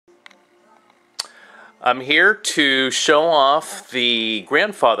I'm here to show off the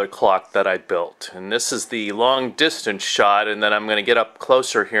grandfather clock that I built, and this is the long distance shot, and then I'm going to get up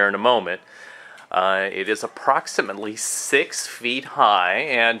closer here in a moment. It is approximately 6 feet high,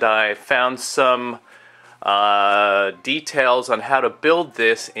 and I found some details on how to build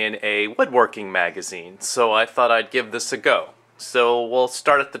this in a woodworking magazine, so I thought I'd give this a go. So we'll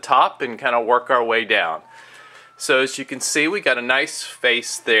start at the top and kind of work our way down. So as you can see, we got a nice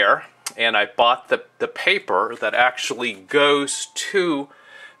face there, and I bought the paper that actually goes to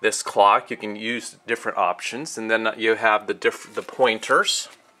this clock. You can use different options, and then you have the pointers,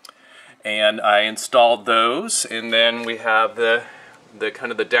 and I installed those, and then we have the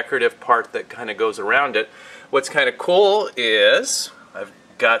kind of the decorative part that kind of goes around it. What's kind of cool is I've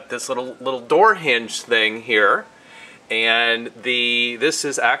got this little door hinge thing here, and this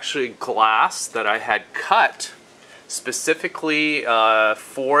is actually glass that I had cut specifically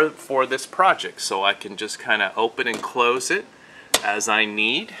for this project, so I can just kind of open and close it as I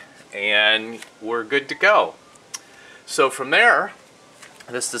need, and we're good to go. So from there,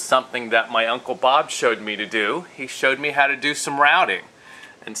 this is something that my Uncle Bob showed me to do. He showed me how to do some routing,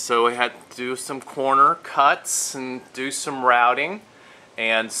 and so I had to do some corner cuts and do some routing,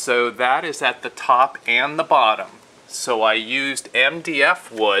 and so that is at the top and the bottom. So I used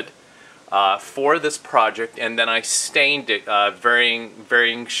MDF wood for this project, and then I stained it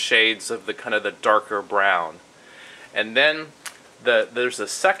varying shades of the kind of the darker brown. And then there's a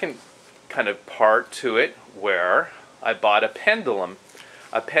second kind of part to it where I bought a pendulum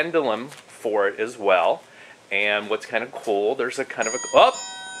for it as well. And what's kind of cool, there's a kind of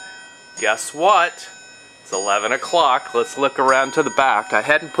guess what? It's 11 o'clock. Let's look around to the back. I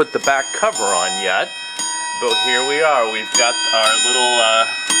hadn't put the back cover on yet, but here we are. We've got our little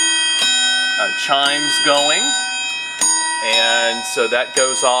chimes going, and so that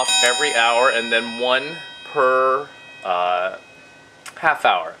goes off every hour, and then one per half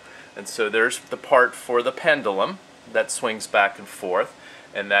hour. And so there's the part for the pendulum that swings back and forth,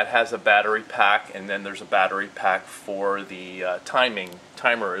 and that has a battery pack, and then there's a battery pack for the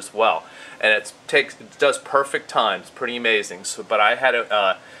timer as well. And it does perfect times, pretty amazing. So, but I had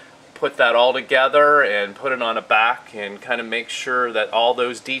to put that all together and put it on a back and kind of make sure that all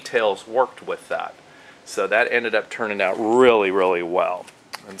those details worked with that. So that ended up turning out really, really well.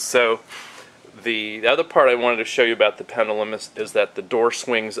 And so the other part I wanted to show you about the pendulum is that the door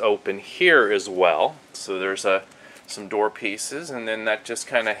swings open here as well. So there's some door pieces, and then that just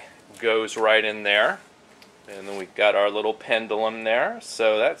kind of goes right in there. And then we've got our little pendulum there.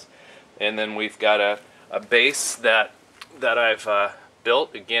 So and then we've got a base that I've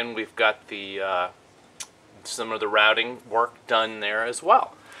built. Again, we've got some of the routing work done there as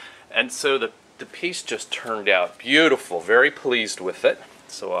well. And so the piece just turned out beautiful. Very pleased with it.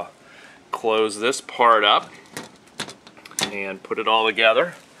 So I'll close this part up and put it all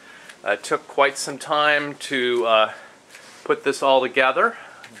together. It took quite some time to put this all together,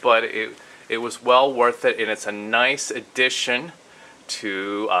 but it was well worth it, and it's a nice addition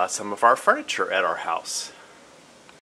to some of our furniture at our house.